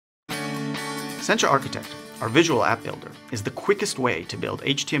Sencha Architect, our visual app builder, is the quickest way to build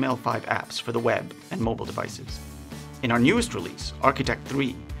HTML5 apps for the web and mobile devices. In our newest release, Architect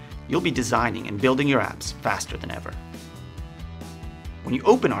 3, you'll be designing and building your apps faster than ever. When you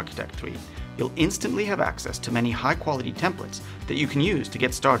open Architect 3, you'll instantly have access to many high-quality templates that you can use to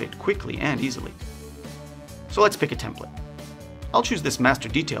get started quickly and easily. So let's pick a template. I'll choose this master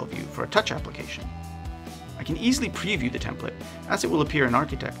detail view for a touch application. I can easily preview the template as it will appear in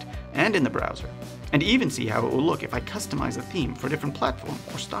Architect and in the browser, and even see how it will look if I customize a theme for a different platform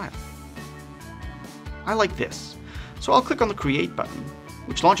or style. I like this, so I'll click on the Create button,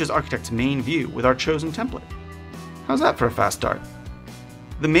 which launches Architect's main view with our chosen template. How's that for a fast start?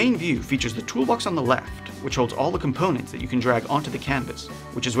 The main view features the toolbox on the left, which holds all the components that you can drag onto the canvas,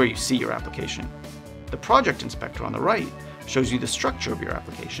 which is where you see your application. The project inspector on the right shows you the structure of your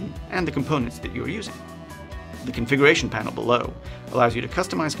application and the components that you are using. The configuration panel below allows you to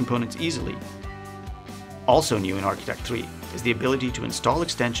customize components easily. Also new in Architect 3 is the ability to install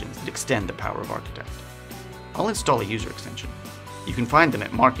extensions that extend the power of Architect. I'll install a user extension. You can find them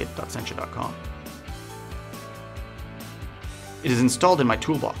at market.sencha.com. It is installed in my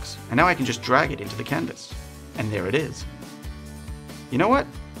toolbox, and now I can just drag it into the canvas. And there it is. You know what?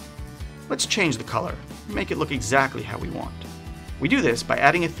 Let's change the color and make it look exactly how we want. We do this by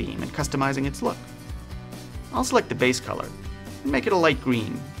adding a theme and customizing its look. I'll select the base color and make it a light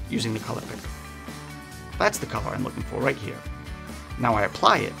green using the color picker. That's the color I'm looking for right here. Now I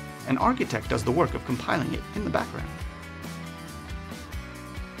apply it, and Architect does the work of compiling it in the background.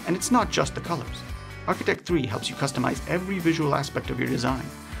 And it's not just the colors. Architect 3 helps you customize every visual aspect of your design,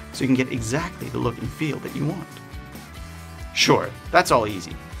 so you can get exactly the look and feel that you want. Sure, that's all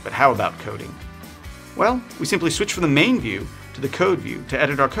easy, but how about coding? Well, we simply switch from the main view to the code view to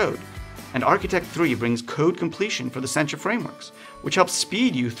edit our code. And Architect 3 brings code completion for the Sencha frameworks, which helps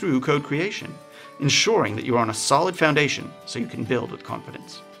speed you through code creation, ensuring that you are on a solid foundation so you can build with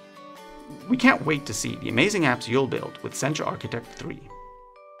confidence. We can't wait to see the amazing apps you'll build with Sencha Architect 3.